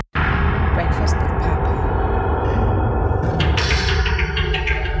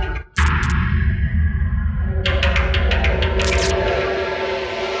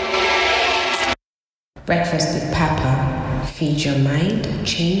Breakfast with Papa. Feed your mind,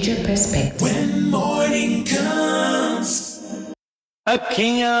 change your perspective. When morning comes.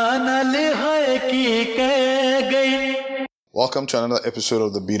 Welcome to another episode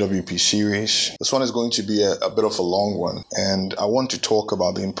of the BWP series. This one is going to be a bit of a long one, and I want to talk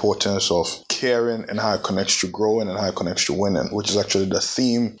about the importance of caring and how it connects to growing and how it connects to winning, which is actually the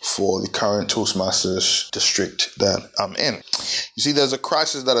theme for the current Toastmasters district that I'm in. You see, there's a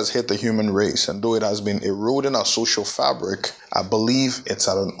crisis that has hit the human race, and though it has been eroding our social fabric, I believe it's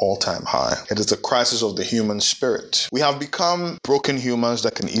at an all-time high. It is a crisis of the human spirit. We have become broken humans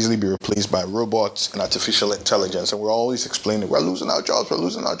that can easily be replaced by robots and artificial intelligence, and we're always explaining we're losing our jobs. But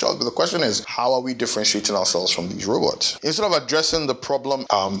the question is, how are we differentiating ourselves from these robots? Instead of addressing the problem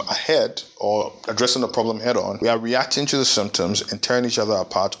ahead or addressing the problem head on, we are reacting to the symptoms and tearing each other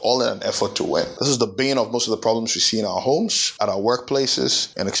apart, all in an effort to win. This is the bane of most of the problems we see in our homes, at our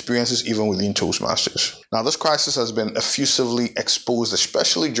workplaces, and experiences even within Toastmasters. Now, this crisis has been effusively exposed,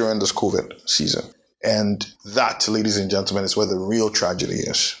 especially during this COVID season. And that, ladies and gentlemen, is where the real tragedy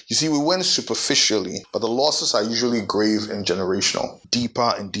is. You see, we win superficially, but the losses are usually grave and generational,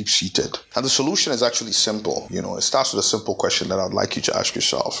 deeper and deep-seated. And the solution is actually simple. It starts with a simple question that I'd like you to ask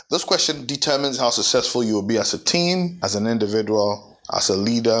yourself. This question determines how successful you will be as a team, as an individual, as a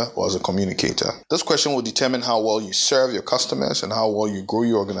leader, or as a communicator. This question will determine how well you serve your customers and how well you grow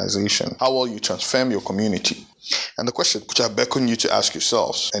your organization, how well you transform your community. And the question which I beckon you to ask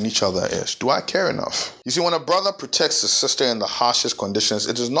yourselves and each other is, do I care enough? You see, when a brother protects his sister in the harshest conditions,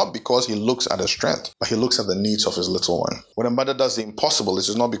 it is not because he looks at her strength, but he looks at the needs of his little one. When a mother does the impossible, it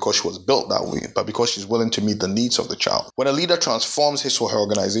is not because she was built that way, but because she's willing to meet the needs of the child. When a leader transforms his or her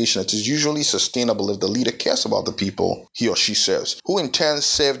organization, it is usually sustainable if the leader cares about the people he or she serves, who in turn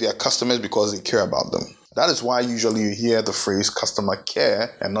serve their customers because they care about them. That is why usually you hear the phrase customer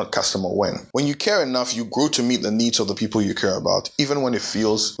care and not customer win. When you care enough, you grow to meet the needs of the people you care about, even when it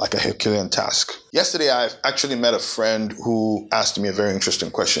feels like a Herculean task. Yesterday, I actually met a friend who asked me a very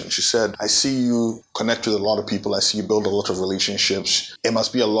interesting question. She said, I see you connect with a lot of people. I see you build a lot of relationships. It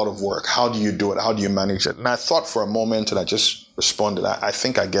must be a lot of work. How do you do it? How do you manage it? And I thought for a moment and I just responded, I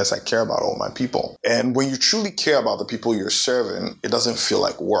guess I care about all my people. And when you truly care about the people you're serving, it doesn't feel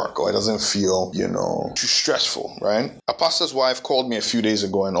like work, or it doesn't feel, too stressful, right? A pastor's wife called me a few days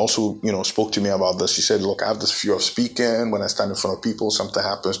ago and also, spoke to me about this. She said, look, I have this fear of speaking. When I stand in front of people, something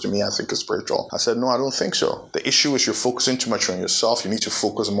happens to me. I think it's spiritual. I said, no, I don't think so. The issue is you're focusing too much on yourself. You need to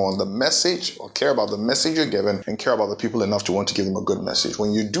focus more on the message, or care about the message you're giving, and care about the people enough to want to give them a good message.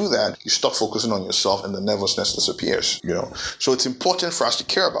 When you do that, you stop focusing on yourself and the nervousness disappears, So it's important for us to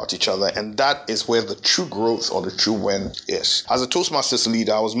care about each other, and that is where the true growth or the true win is. As a Toastmasters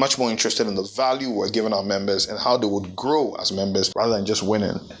leader, I was much more interested in the value we're giving our members and how they would grow as members rather than just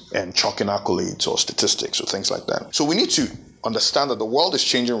winning and chalking accolades or statistics or things like that. So we need to understand that the world is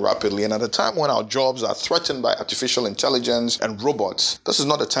changing rapidly, and at a time when our jobs are threatened by artificial intelligence and robots, this is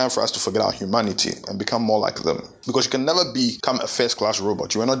not a time for us to forget our humanity and become more like them. Because you can never become a first-class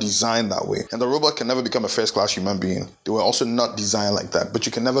robot. You were not designed that way. And the robot can never become a first-class human being. They were also not designed like that, but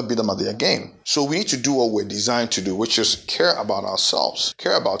you can never beat them at their game. So we need to do what we're designed to do, which is care about ourselves,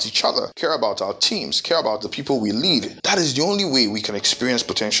 care about each other, care about our teams, care about the people we lead. That is the only way we can experience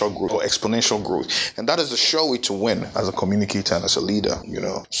potential growth or exponential growth. And that is the sure way to win as a communicator and as a leader,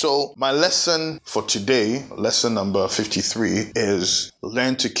 So my lesson for today, lesson number 53, is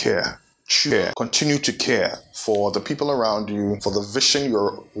learn to care. Continue to care for the people around you, for the vision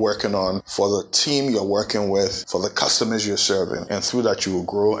you're working on, for the team you're working with, for the customers you're serving. And through that, you will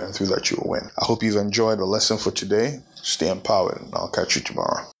grow, and through that, you will win. I hope you've enjoyed the lesson for today. Stay empowered, and I'll catch you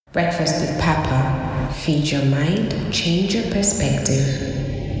tomorrow. Breakfast with Papa. Feed your mind, change your perspective.